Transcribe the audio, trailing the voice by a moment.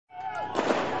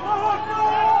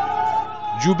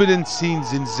Jubilant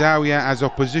scenes in Zawiyah as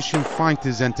opposition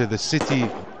fighters enter the city,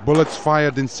 bullets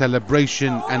fired in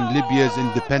celebration and Libya's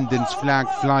independence flag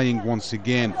flying once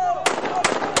again.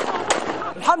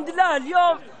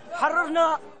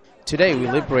 Today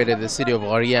we liberated the city of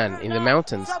Gharian in the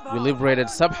mountains. We liberated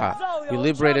Sabha. We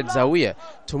liberated Zawiyah.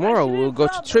 Tomorrow we will go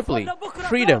to Tripoli.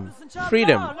 Freedom,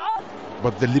 freedom.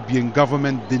 But the Libyan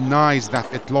government denies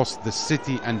that it lost the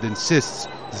city and insists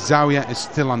Zawiyah is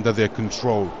still under their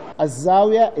control.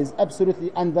 Az-Zawiyah is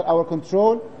absolutely under our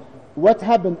control. What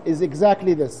happened is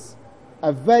exactly this.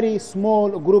 A very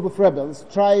small group of rebels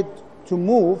tried to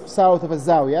move south of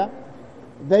Az-Zawiyah.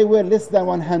 They were less than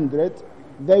 100.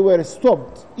 They were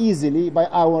stopped easily by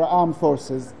our armed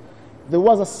forces. There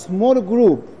was a small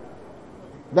group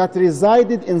that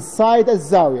resided inside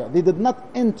Az-Zawiyah. They did not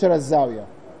enter Az-Zawiyah.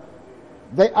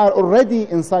 They are already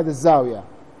inside Az-Zawiyah.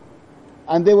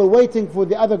 And they were waiting for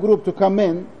the other group to come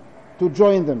in to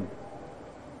join them.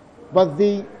 But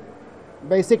they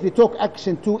basically took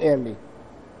action too early.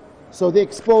 So they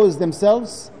exposed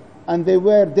themselves and they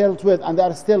were dealt with, and they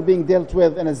are still being dealt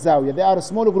with in Az-Zawiyah. They are a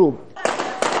small group.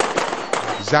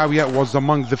 Zawiyah was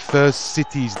among the first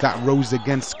cities that rose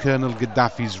against Colonel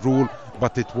Gaddafi's rule,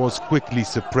 but it was quickly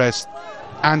suppressed.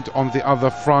 And on the other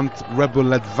front,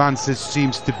 rebel advances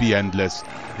seems to be endless.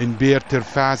 In Bir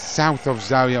Tirfaz, south of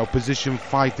Zawiyah, opposition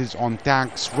fighters on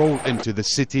tanks roll into the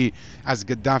city as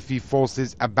Gaddafi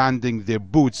forces abandon their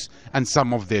boots and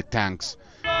some of their tanks.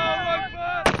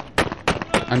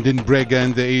 And in Brega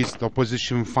in the east,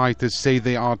 opposition fighters say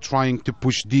they are trying to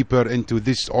push deeper into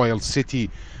this oil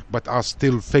city, but are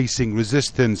still facing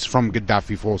resistance from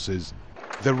Gaddafi forces.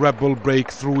 The rebel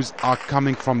breakthroughs are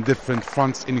coming from different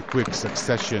fronts in quick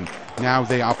succession. Now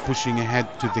they are pushing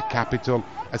ahead to the capital,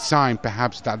 a sign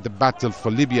perhaps that the battle for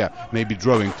Libya may be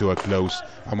drawing to a close.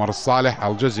 Omar Alsaleh,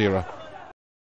 Al Jazeera.